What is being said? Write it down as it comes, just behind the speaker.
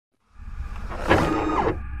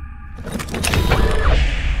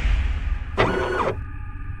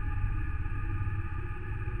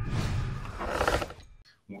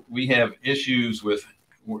we have issues with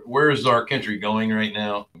where is our country going right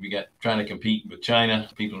now. We got trying to compete with China.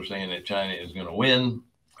 People are saying that China is going to win.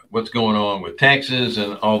 What's going on with taxes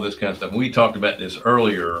and all this kind of stuff. We talked about this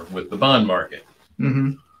earlier with the bond market.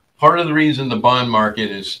 Mm-hmm. Part of the reason the bond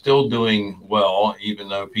market is still doing well, even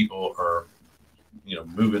though people are,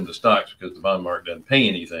 moving the stocks because the bond market doesn't pay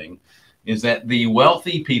anything, is that the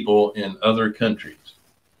wealthy people in other countries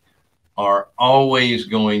are always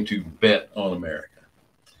going to bet on America.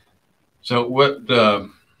 So what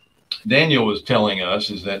Daniel was telling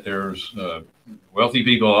us is that there's wealthy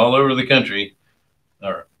people all over the country,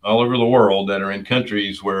 or all over the world, that are in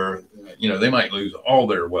countries where, they might lose all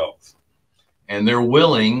their wealth. And they're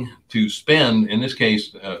willing to spend, in this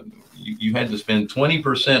case, you had to spend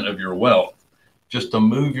 20% of your wealth just to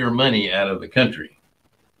move your money out of the country.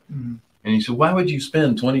 Mm-hmm. And he said, why would you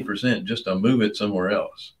spend 20% just to move it somewhere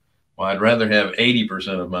else? Well, I'd rather have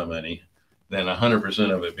 80% of my money than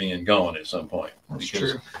 100% of it being gone at some point. That's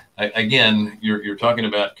because, true. Again, you're talking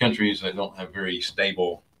about countries that don't have very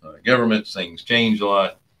stable governments. Things change a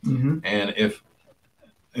lot. Mm-hmm. And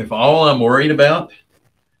if all I'm worried about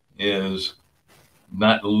is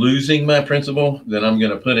not losing my principal, then I'm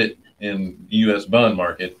going to put it in the U.S. bond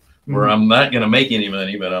market where I'm not going to make any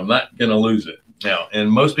money, but I'm not going to lose it. Now, in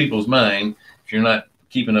most people's mind, if you're not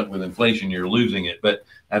keeping up with inflation, you're losing it. But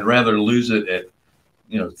I'd rather lose it at,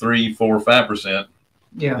 3, 4, 5%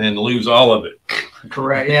 than lose all of it.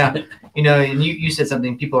 Correct. Yeah. And you said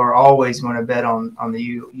something, people are always going to bet on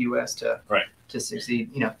the U.S. to succeed.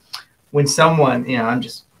 When someone,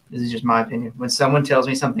 this is just my opinion. When someone tells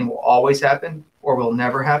me something will always happen or will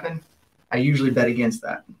never happen, I usually bet against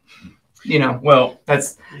that. Well,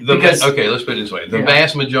 that's okay. Let's put it this way: the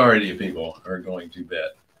vast majority of people are going to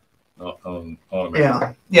bet on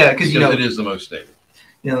America. Yeah, because it is the most stable.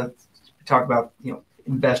 Talk about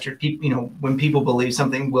investor people. When people believe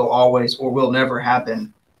something will always or will never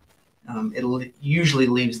happen, it usually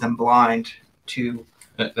leaves them blind to.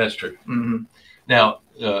 That's true. Mm-hmm. Now,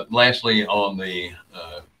 lastly, on the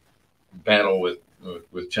battle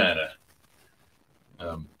with China,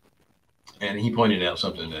 and he pointed out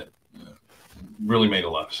something that really made a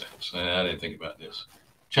lot of sense, and I didn't think about this.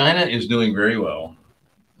 China is doing very well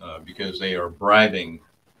because they are bribing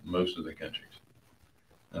most of the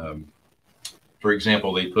countries. For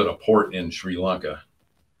example, they put a port in Sri Lanka,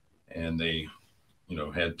 and they,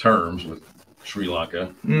 had terms with Sri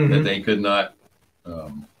Lanka that they could not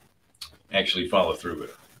actually follow through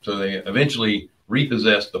with. So they eventually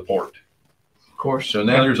repossessed the port. Of course. So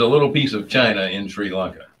now there's a little piece of China in Sri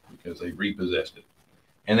Lanka because they repossessed it.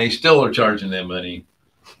 And they still are charging them money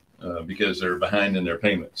because they're behind in their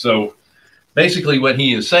payment. So basically what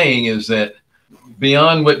he is saying is that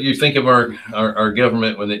beyond what you think of our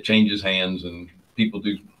government when it changes hands and people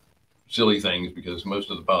do silly things, because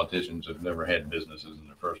most of the politicians have never had businesses in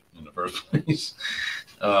the first place.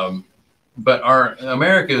 But our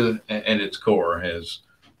America at its core has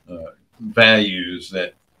values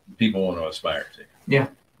that people want to aspire to. Yeah.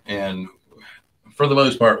 And for the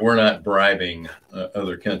most part, we're not bribing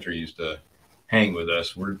other countries to hang with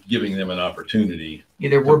us. We're giving them an opportunity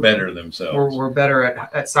to better themselves. We're better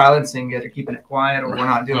at silencing it or keeping it quiet, or we're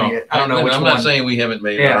not doing it. I don't know which I'm one. not saying we haven't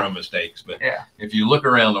made our own mistakes, but if you look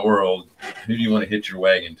around the world, who do you want to hitch your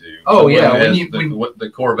wagon to? Oh, someone what the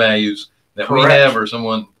core values that we have, or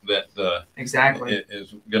someone that exactly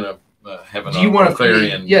is going to have an do you want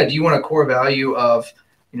authoritarian. Do you want a core value of,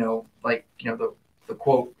 the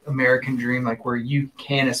quote American dream, like where you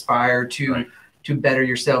can aspire to better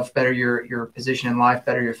yourself, better your position in life,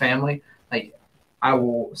 better your family? Like, I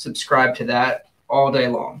will subscribe to that all day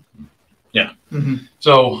long. Yeah. Mm-hmm.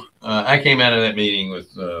 So I came out of that meeting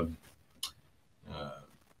with a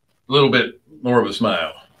little bit more of a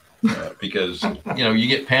smile because you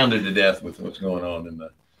get pounded to death with what's going on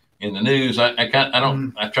in the news. I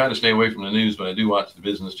try to stay away from the news, but I do watch the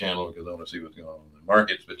business channel because I want to see what's going on in the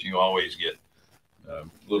markets. But you always get a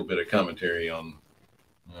little bit of commentary on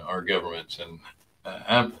our governments, and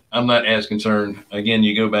I'm not as concerned. Again,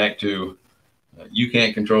 you go back to you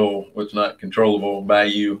can't control what's not controllable by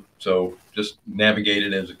you, so just navigate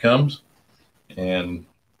it as it comes. And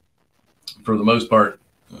for the most part,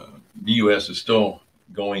 the U.S. is still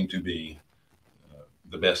going to be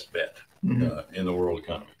the best bet in the world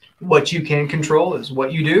economy. What you can control is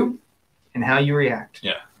what you do and how you react.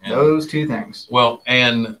 Yeah. Those two things. Well,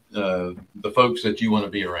 and the folks that you want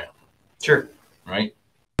to be around. Sure. Right?